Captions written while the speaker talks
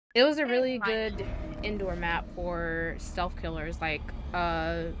It was a really good indoor map for stealth killers. Like,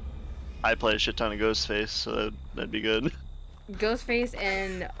 I play a shit ton of Ghostface, so that'd be good. Ghostface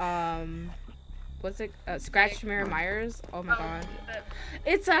and what's it? Scratch Mirror Myers. Oh my god.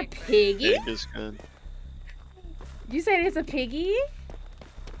 It's a piggy? Pig is good. You said it's a piggy?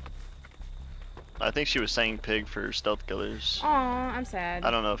 I think she was saying pig for stealth killers. Aw, I'm sad.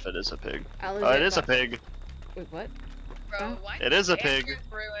 I don't know if it is a pig. Oh, it is a pig. Wait, what? Bro, why it is a pig.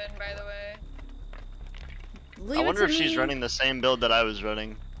 Ruin, by the way. I wonder if she's running the same build that I was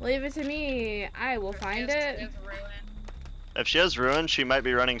running. Leave it to me. I will find it. If she has ruin, she might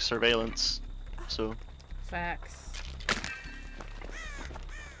be running surveillance. So. Facts.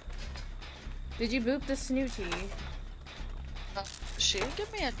 Did you boop the snooty? She didn't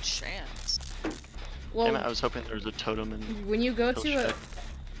give me a chance. Well, damn it, I was hoping there was a totem and. When you go to a.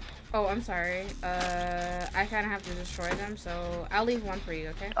 Oh, I'm sorry. I kind of have to destroy them, so I'll leave one for you,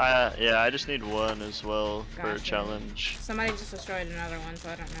 okay? Yeah, I just need one as well for a challenge. Somebody just destroyed another one, so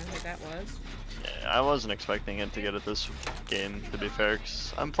I don't know who that was. Yeah, I wasn't expecting it to get it this game, to be fair,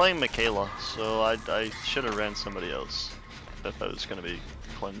 because I'm playing Michaela, so I should have ran somebody else if I was going to be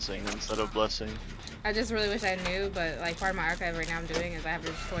cleansing instead of blessing. I just really wish I knew, but like part of my archive right now I'm doing is I have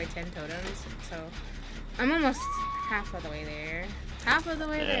to destroy 10 totems, so I'm almost half of the way there. Half of the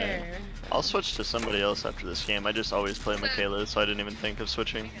way there. I'll switch to somebody else after this game. I just always play Michaela, so I didn't even think of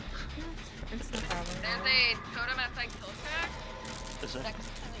switching. It's no problem. There's a totem outside kill track. Is there?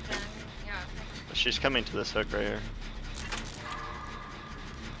 Yeah. She's coming to this hook right here.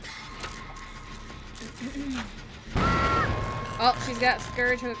 Oh, she's got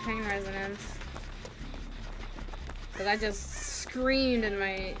Scourge Hook Pain Resonance. Cause I just screamed in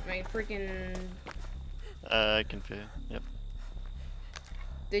my freaking. I can feel. Yep.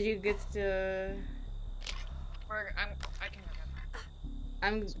 Did you get to? I can remember.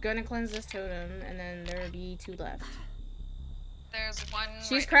 I'm gonna cleanse this totem, and then there'll be 2 left. There's one.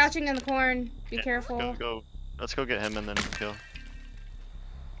 She's crouching in the corn. Be careful. Go. Let's go get him and then kill.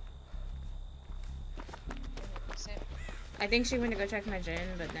 I think she went to go check my gen,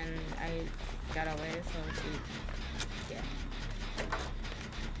 but then I got away, so she. Yeah.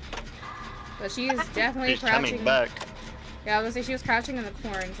 But she is definitely crouching. Coming back. Yeah, I was gonna say she was crouching in the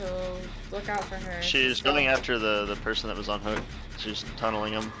corn, so look out for her. She's going after the person that was on hook. She's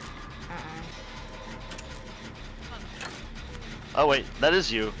tunneling him. Oh wait, that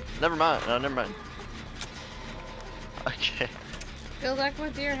is you. Never mind. No, never mind. Okay. Good luck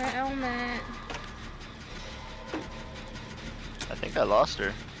with your helmet. I think I lost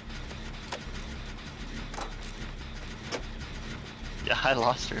her. Yeah, I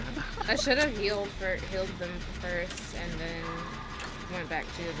lost her. I should have healed them first, and then went back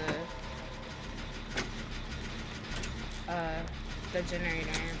to the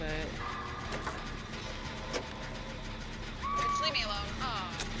generator, but. Just leave me alone. Oh.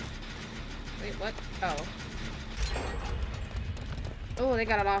 Wait, what? Oh. Oh, they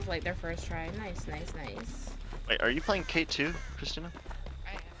got it off like their first try. Nice. Wait, are you playing Kate too, Christina?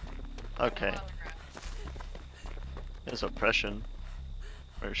 I am. Okay. There's oppression.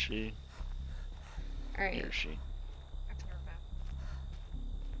 Where is she? Alright. Here is she.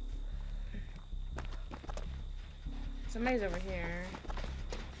 Somebody's over here.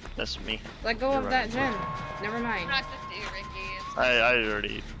 That's me. Let go of that gen. Never mind. Not just you, Ricky. I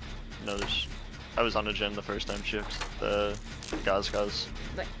already know this. I was on a gen the first time she hooked the Gaz.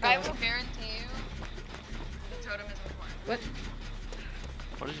 I will guarantee you the totem is in the corner. What?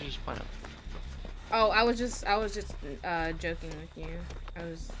 What did you just point out? Oh, I was just joking with you. I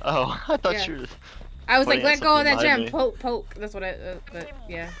was. Oh, I thought you were. I was like, let go of that gem. Poke. That's what I. But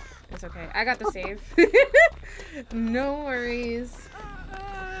yeah, it's okay. I got the save. No worries.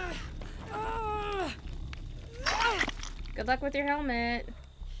 Good luck with your helmet.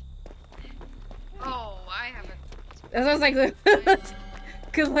 Oh, I haven't. That's what I was like.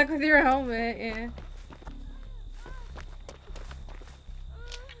 Good luck with your helmet. Yeah.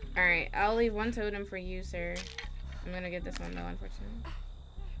 Alright, I'll leave one totem for you, sir. I'm gonna get this one though, unfortunately.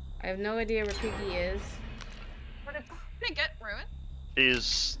 I have no idea where Piggy is. What did I get, Ruin?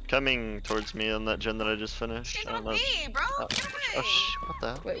 She's coming towards me on that gen that I just finished. She's on me, bro! Get away! What the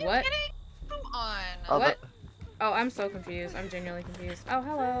hell? Wait, what? Come on! Oh, what? Oh, I'm so confused. I'm genuinely confused. Oh,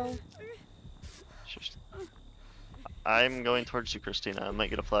 hello. I'm going towards you, Christina. I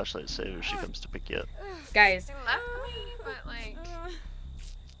might get a flashlight save if she comes to pick you up. Guys. She left me, but like...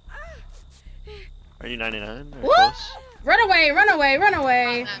 Are you 99? Or what? close? Run away! Run away! Run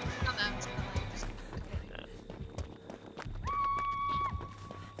away!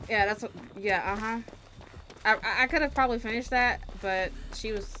 Yeah, that's what. Yeah, I could have probably finished that, but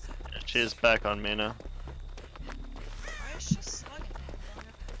she was She's back on me now. Why is she slugging me?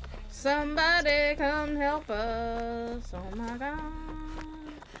 Somebody come help us. Oh my god.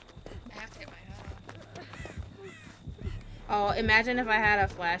 I have to get my head. Oh, imagine if I had a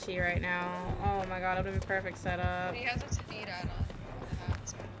flashy right now. Oh my god, it would have been perfect setup. He has a speed add-on.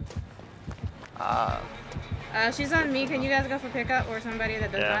 Ah. She's on me. Can you guys go for pickup or somebody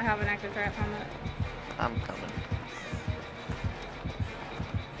that does Yeah. not have an active trap helmet? I'm coming.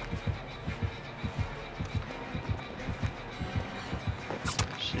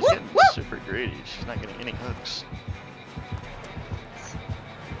 She's getting super greedy. She's not getting any hooks.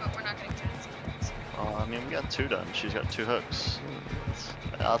 But we're not getting chances. Oh, I mean, we got 2 done. She's got 2 hooks.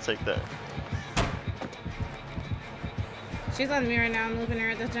 I'll take that. She's on me right now. I'm looking her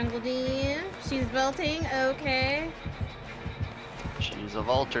at the jungle D. She's belting. Okay. She's a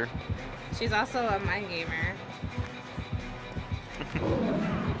vaulter. She's also a mind gamer.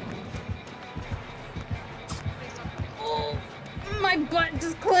 Oh, my butt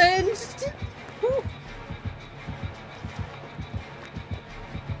just clenched. Whew.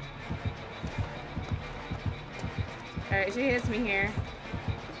 Alright, she hits me here.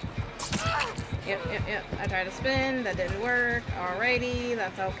 Yep. I tried to spin. That didn't work. Alrighty,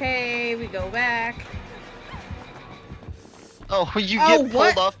 that's okay. We go back. Oh, you get pulled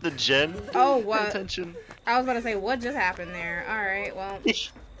what? off the gen? Oh, Pay what? attention. I was about to say, what just happened there? Alright, well.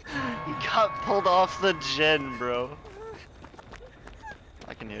 You got pulled off the gen, bro.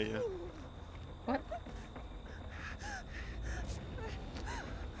 I can hear you. What?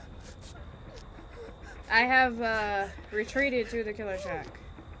 I have retreated to the killer shack.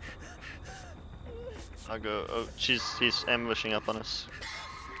 I'll go. Oh, he's ambushing up on us.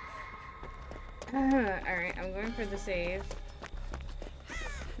 Alright, I'm going for the save.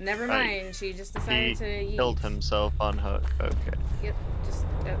 Never Right. mind, she just He decided to yeet. killed himself on hook. Okay. Yep, just,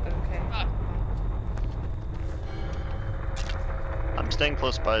 okay. Fuck. I'm staying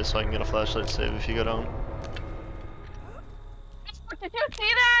close by so I can get a flashlight save if you go down. Did you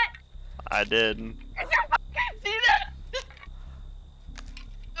see that? I did. Did you fucking see that?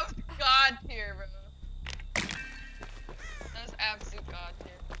 That was god tier, bro. That was absolute god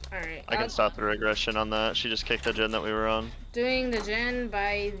tier. Alright, I can stop the regression on that. She just kicked the gen that we were on. doing the gen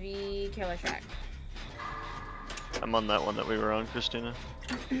by the killer shack. I'm on that one that we were on, Christina.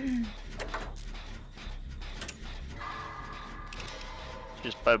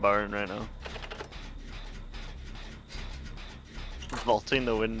 She's by barn right now. Vaulting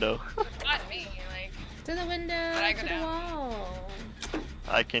the window. Not me, like, To the window, I go to the down? wall.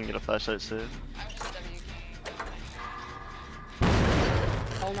 I can get a flashlight save. I'm just WKing.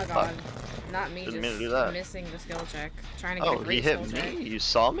 Oh my god. Not me, Didn't mean to do just that. missing the skill check. Trying to get Oh, a he great hit skill me? check. You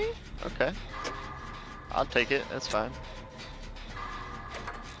saw me? Okay. I'll take it, that's fine.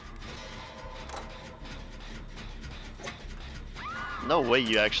 No way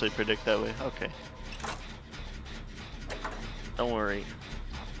you actually predict that way. Okay. Don't worry.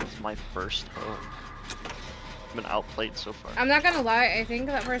 It's my first home. I've been outplayed so far. I'm not gonna lie, I think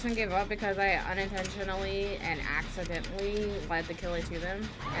that person gave up because I unintentionally and accidentally led the killer to them,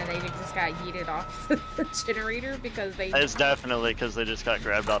 and they just got yeeted off the generator because they. It's definitely because they just got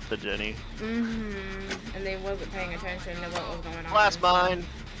grabbed off the Jenny. And they wasn't paying attention to what was going on. Last mine.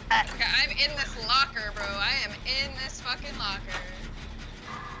 Okay, I'm in this locker, bro. I am in this fucking locker.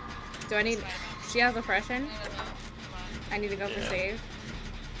 Do I need? She has oppression. No. Come on. I need to go for Yeah. save.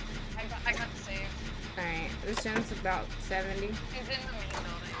 I got the save. All right, this gen's about 70. He's in the main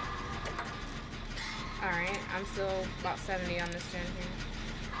building. All right, I'm still about 70 on this gen here.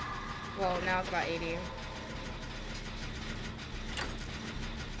 Well, now it's about 80.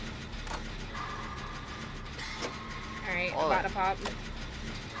 All right, Oh. about to pop.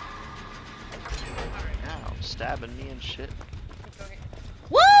 Ow, stabbing me and shit. Go get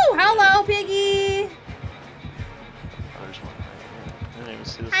Woo! Hello, Piggy. Oh, there's one right here. I didn't even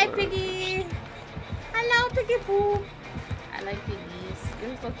see this. Hi, letter. Piggy. Hello, Piggy Poo. I like piggies.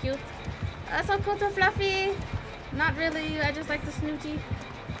 You're so cute. So cute and fluffy. Not really. I just like the snooty.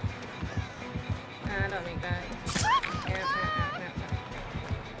 I don't think that. Yeah.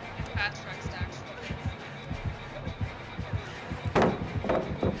 fast track stacks.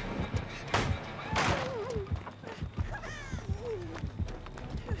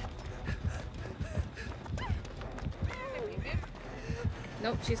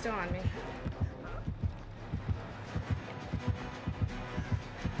 Nope, she's still on me.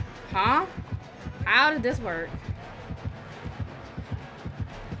 Huh? How did this work?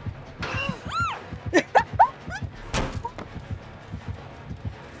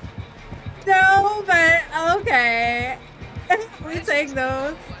 No, but okay. We take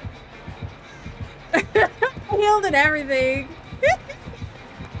those. I healed and everything.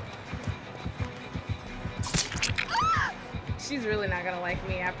 She's really not gonna like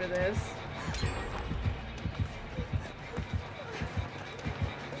me after this.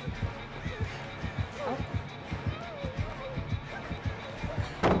 Oh.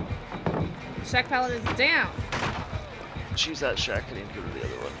 Shack pallet is down. She's that shack. I need to go to the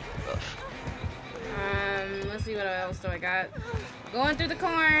other one. Ugh. Let's see what else do I got. Going through the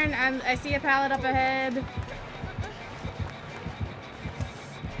corn. I see a pallet up ahead.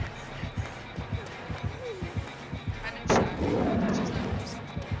 I'm in shock.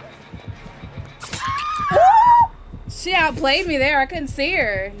 She outplayed me there. I couldn't see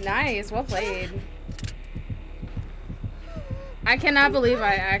her. Nice. Well played. I cannot believe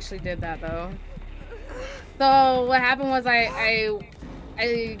I actually did that though. So what happened was I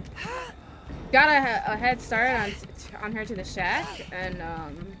got a head start on her to the shack, and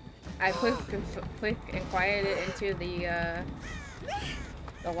I quick and quieted into the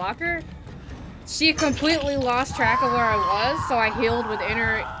locker. She completely lost track of where I was, so I healed with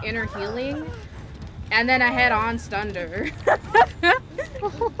inner healing, and then I head-on stunned her.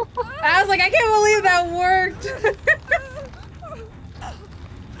 I was like, I can't believe that worked.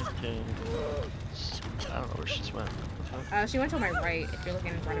 Okay. I don't know where she just went. She went to my right, if you're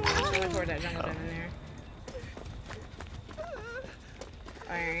looking in front of me. She went towards that jungle down in there.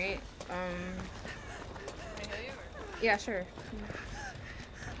 Alright, Can I heal you? Or? yeah, sure.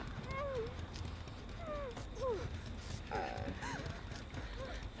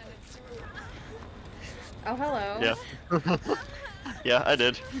 Oh, hello. Yeah. Yeah, I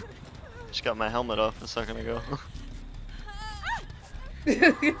did. Just got my helmet off a second ago.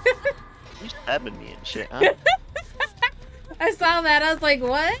 You stabbing me and shit, huh? I saw that. I was like,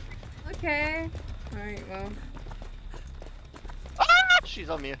 what? Okay. Alright, well. Ah, she's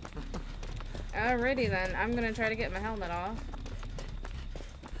on me. Alrighty then. I'm gonna try to get my helmet off.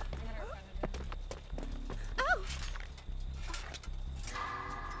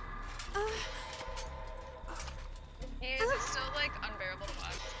 Hey, is it still like unbearable to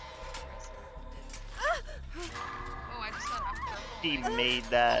watch? Oh, I just got enough purple. He made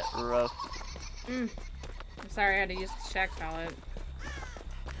that rough. I'm sorry I had to use the shack pallet.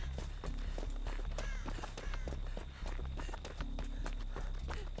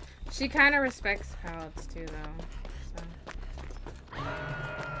 She kind of respects pallets too, though. So.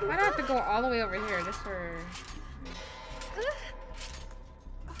 Might have to go all the way over here just for.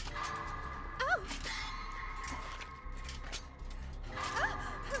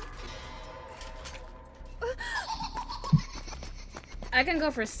 I can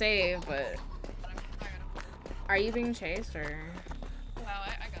go for save, but are you being chased or? No,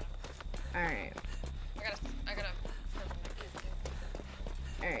 I got him. All right. I got a purple.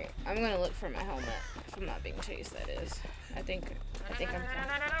 Alright, I'm gonna look for my helmet. If I'm not being chased, that is. I think I'm fine.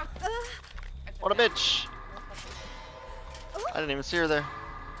 No. What a bitch! I didn't even see her there.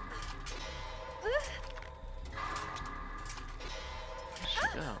 Where'd she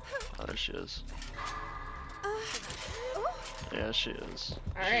go? Oh, there she is. Yeah, she is. She's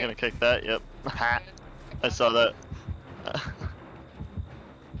Alright. gonna kick that, yep. I saw that.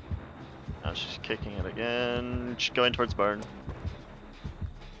 Now she's kicking it again. She's going towards barn.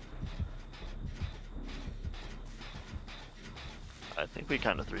 I think we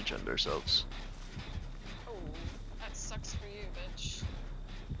kind of 3-gened ourselves. Oh, that sucks for you, bitch.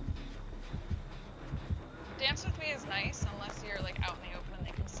 Dance with me is nice unless you're like out in the open and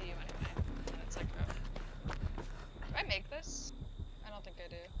they can see you anyway. And it's like, oh. Do I make this? I don't think I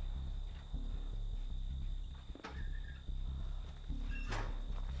do.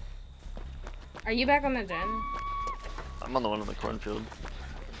 Are you back on the gen? I'm on the one in the cornfield.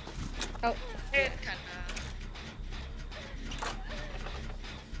 Oh. It kinda.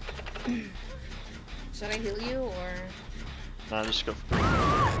 Should I heal you or? Nah, just go.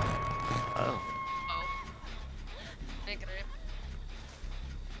 Oh. Oh. Make it rip.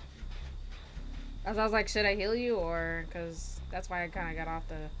 As I was like, should I heal you or? Because that's why I kind of got off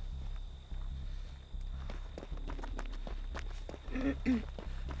the.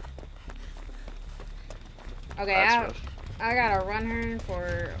 Okay, That's rough. I gotta run her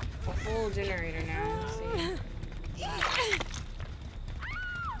for a full generator now. Let's see.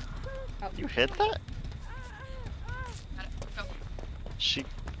 Oh. You hit that? Got it. Go. She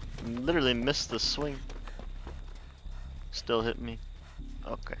literally missed the swing. Still hit me.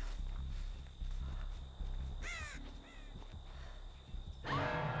 Okay.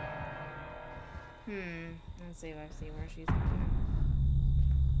 Let's see if I see where she's at.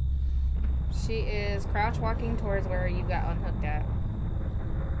 She is crouch walking towards where you got unhooked at.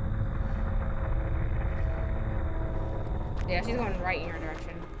 Yeah, she's going right in your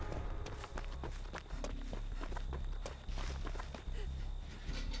direction.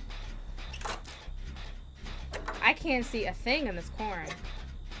 I can't see a thing in this corn.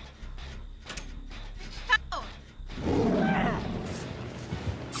 Oh!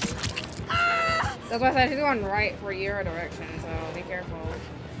 That's why I said she's going right for your direction, so be careful.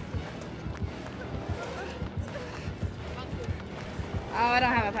 Oh, I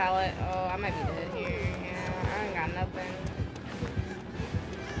don't have a pallet. Oh, I might be dead here. Yeah, I ain't got nothing.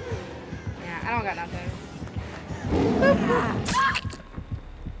 Yeah, I don't got nothing.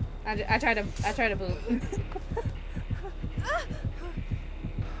 I tried to boot.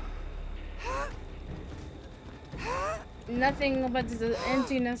 Nothing but the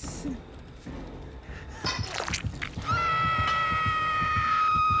emptiness.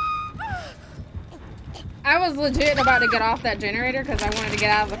 I was legit about to get off that generator because I wanted to get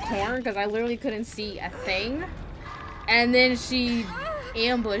out of the corn because I literally couldn't see a thing. And then she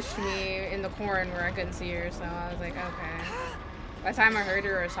ambushed me in the corn where I couldn't see her, so I was like, okay. By the time I heard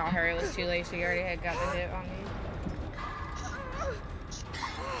her or saw her, it was too late. She already had got the hit on me.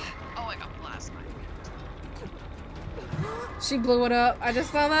 Oh, I got blasted. She blew it up. I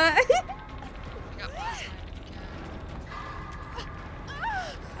just saw that. I got blasted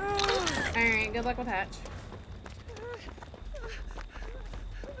again. Alright, good luck with Hatch.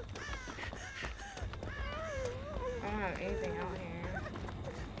 I don't have anything out here.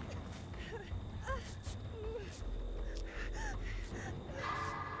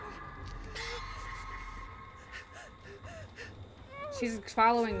 She's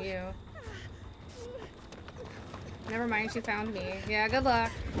following you. Never mind, she found me. Yeah, good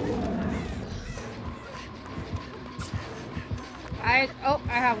luck. I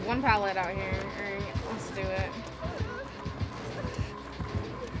have one pallet out here. Alright, let's do it.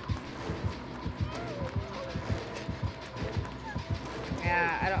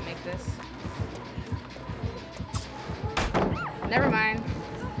 Yeah, I don't make this. Never mind.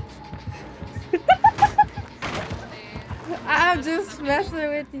 I'm just messing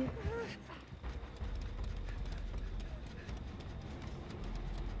with you.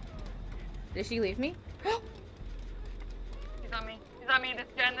 Did she leave me? He's on me. He's on me. This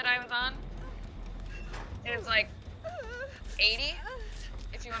gen that I was on is like 80.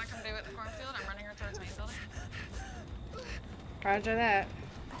 If you want to come do it in the cornfield, I'm running her towards main building. Roger that.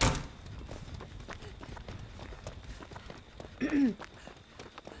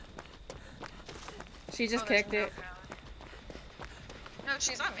 She just kicked it. No,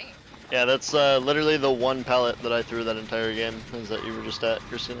 she's on me. Yeah, that's literally the one pallet that I threw that entire game, is that you were just at,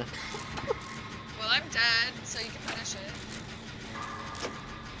 Christina. Well, I'm dead, so you can finish it.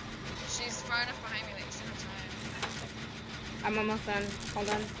 She's far enough behind me that you should have time. I'm almost done. Hold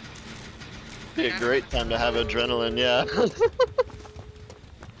on. Be a great time to have adrenaline, yeah. Let's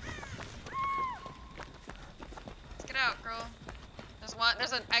get out, girl.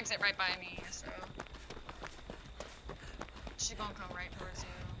 There's an exit right by me, so she gonna come right towards you.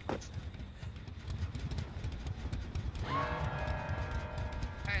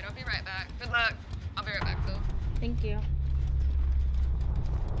 Alright, I'll be right back. Good luck. I'll be right back, though. Thank you.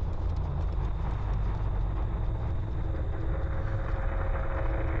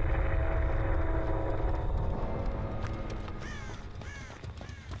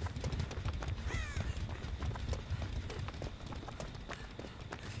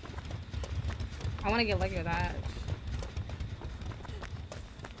 I want to get lucky with that.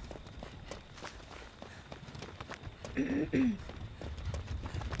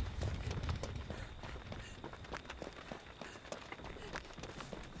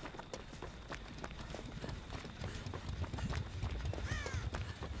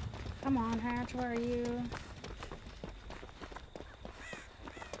 Come on, Hatch, where are you?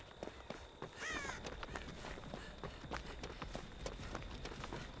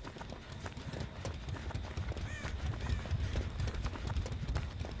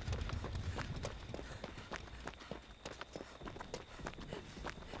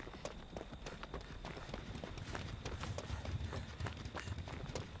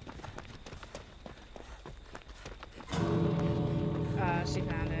 She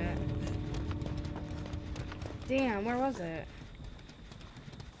found it. Damn, where was it?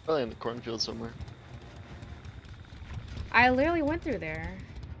 Probably in the cornfield somewhere. I literally went through there.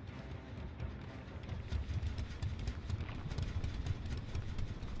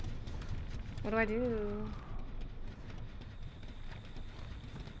 What do I do?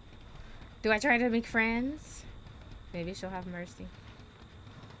 Do I try to make friends? Maybe she'll have mercy.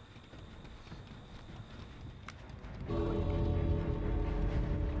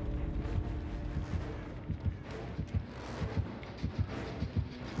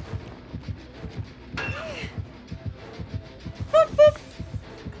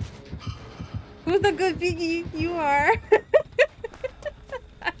 good piggy you are.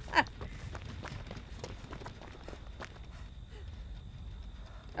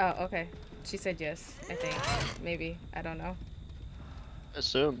 Oh, okay. She said yes, I think. Maybe. I don't know.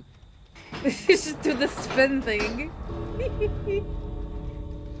 Assume. You should do the spin thing.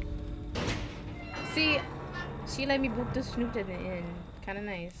 See, she let me book the snoot at the end. Kinda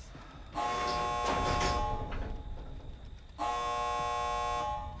nice.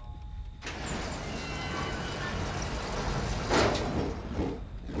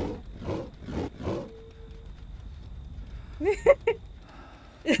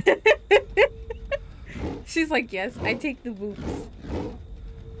 She's like, yes, I take the boots.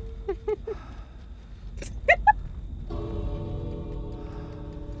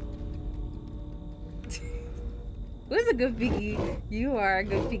 Who's a good piggy? You are a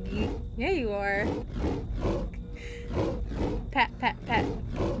good piggy. Yeah, you are. Pat, pat, pat.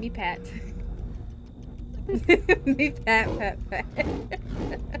 Me pat. Me pat, pat, pat.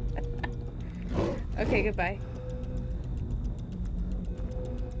 Okay, goodbye.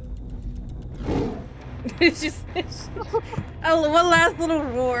 It's just oh, one last little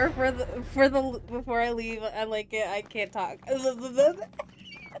roar for the before I leave. I like it. I can't talk.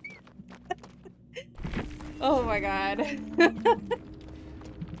 Oh my god.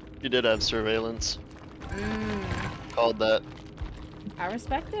 You did have surveillance. Called that. I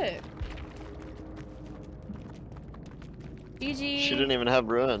respect it. GG. She didn't even have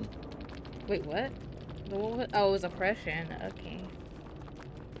ruin. Wait, what? Oh, it was oppression. Okay.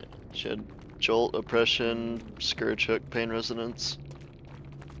 She had jolt, oppression, scourge hook, pain resonance.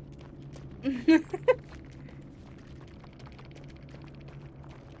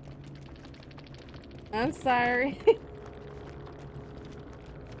 I'm sorry.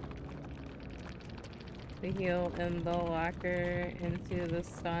 The heal in the locker into the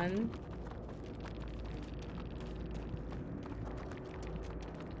sun.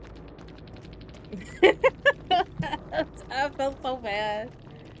 I felt so bad.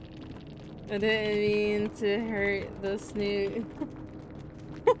 I didn't mean to hurt the snoot.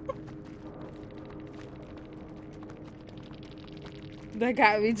 That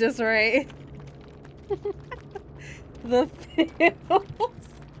got me just right. The pills.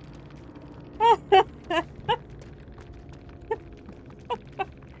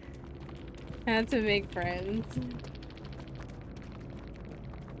 Had to make friends.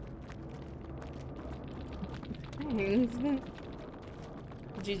 Thanks.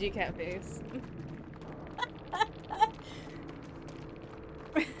 GG cat face.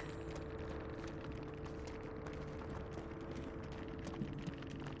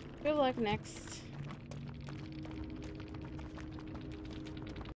 Good luck next.